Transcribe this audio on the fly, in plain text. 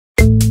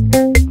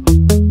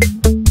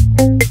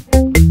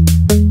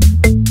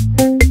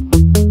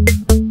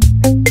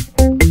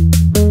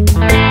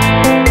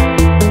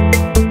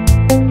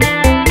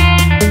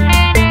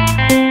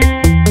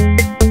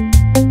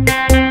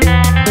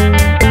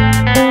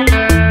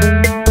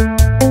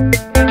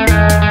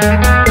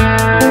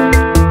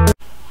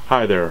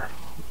Hi there,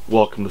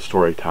 welcome to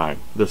Storytime.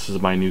 This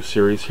is my new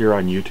series here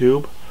on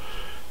YouTube,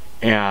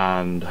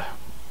 and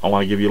I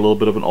want to give you a little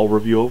bit of an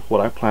overview of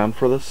what I plan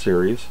for this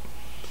series.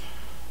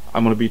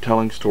 I'm going to be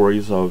telling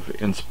stories of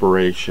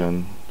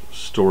inspiration,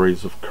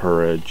 stories of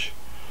courage,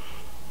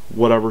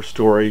 whatever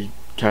story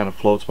kind of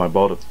floats my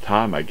boat at the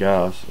time, I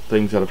guess.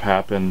 Things that have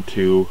happened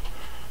to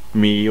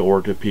me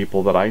or to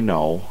people that I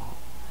know.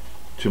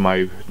 To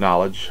my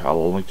knowledge,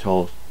 I'll only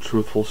tell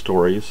truthful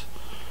stories.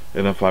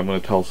 And if I'm going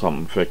to tell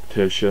something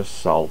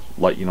fictitious, I'll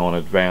let you know in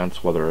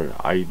advance whether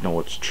I know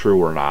it's true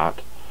or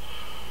not.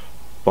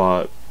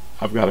 But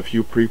I've got a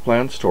few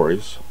pre-planned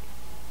stories.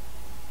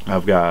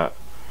 I've got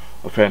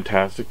a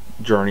fantastic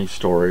journey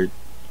story.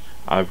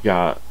 I've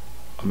got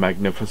a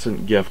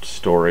magnificent gift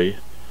story.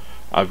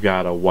 I've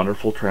got a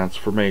wonderful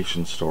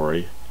transformation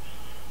story.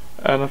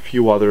 And a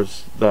few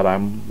others that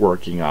I'm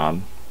working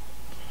on.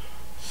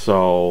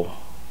 So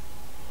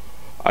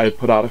I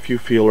put out a few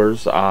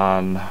feelers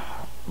on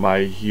my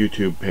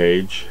YouTube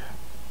page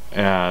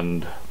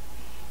and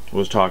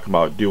was talking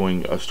about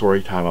doing a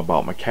story time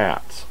about my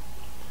cats.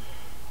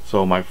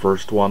 So my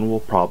first one will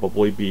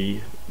probably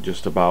be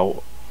just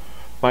about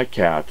my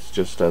cats,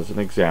 just as an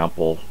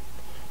example.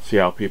 See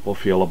how people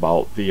feel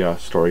about the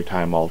story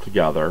time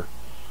altogether,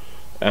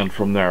 and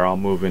from there I'll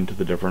move into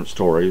the different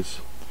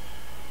stories.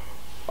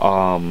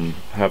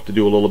 Have to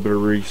do a little bit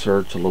of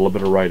research, a little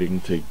bit of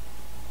writing to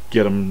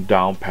get them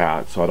down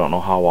pat, so I don't know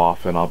how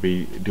often I'll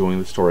be doing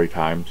the story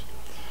times.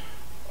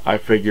 I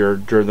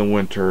figured during the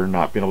winter,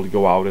 not being able to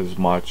go out as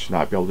much,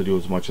 not be able to do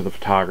as much of the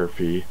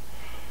photography,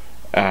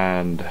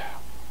 and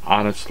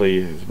honestly,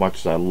 as much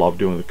as I love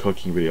doing the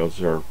cooking videos,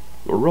 they're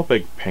a real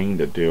big pain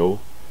to do.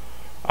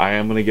 I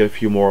am going to get a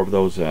few more of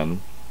those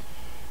in,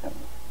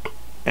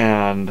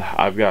 and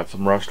I've got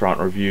some restaurant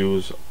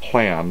reviews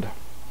planned.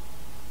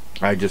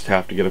 I just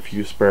have to get a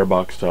few spare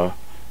bucks to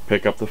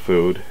pick up the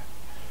food,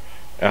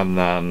 and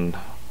then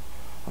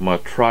I'm going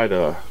to try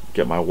to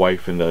get my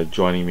wife into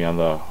joining me on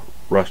the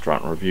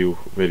restaurant review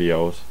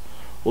videos.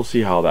 We'll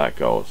see how that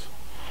goes.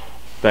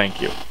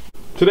 Thank you.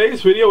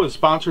 Today's video is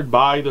sponsored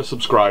by the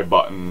subscribe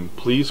button.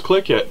 Please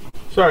click it.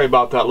 Sorry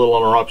about that little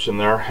interruption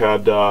there.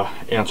 Had to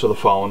answer the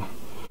phone.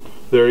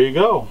 There you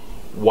go.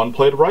 One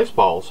plate of rice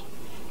balls.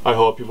 I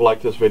hope you've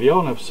liked this video,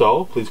 and if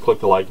so, please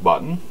click the like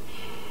button.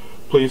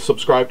 Please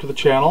subscribe to the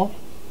channel.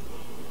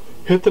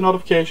 Hit the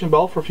notification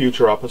bell for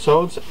future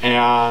episodes,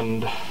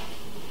 and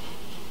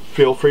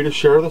feel free to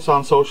share this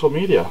on social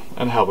media,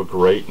 and have a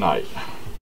great night.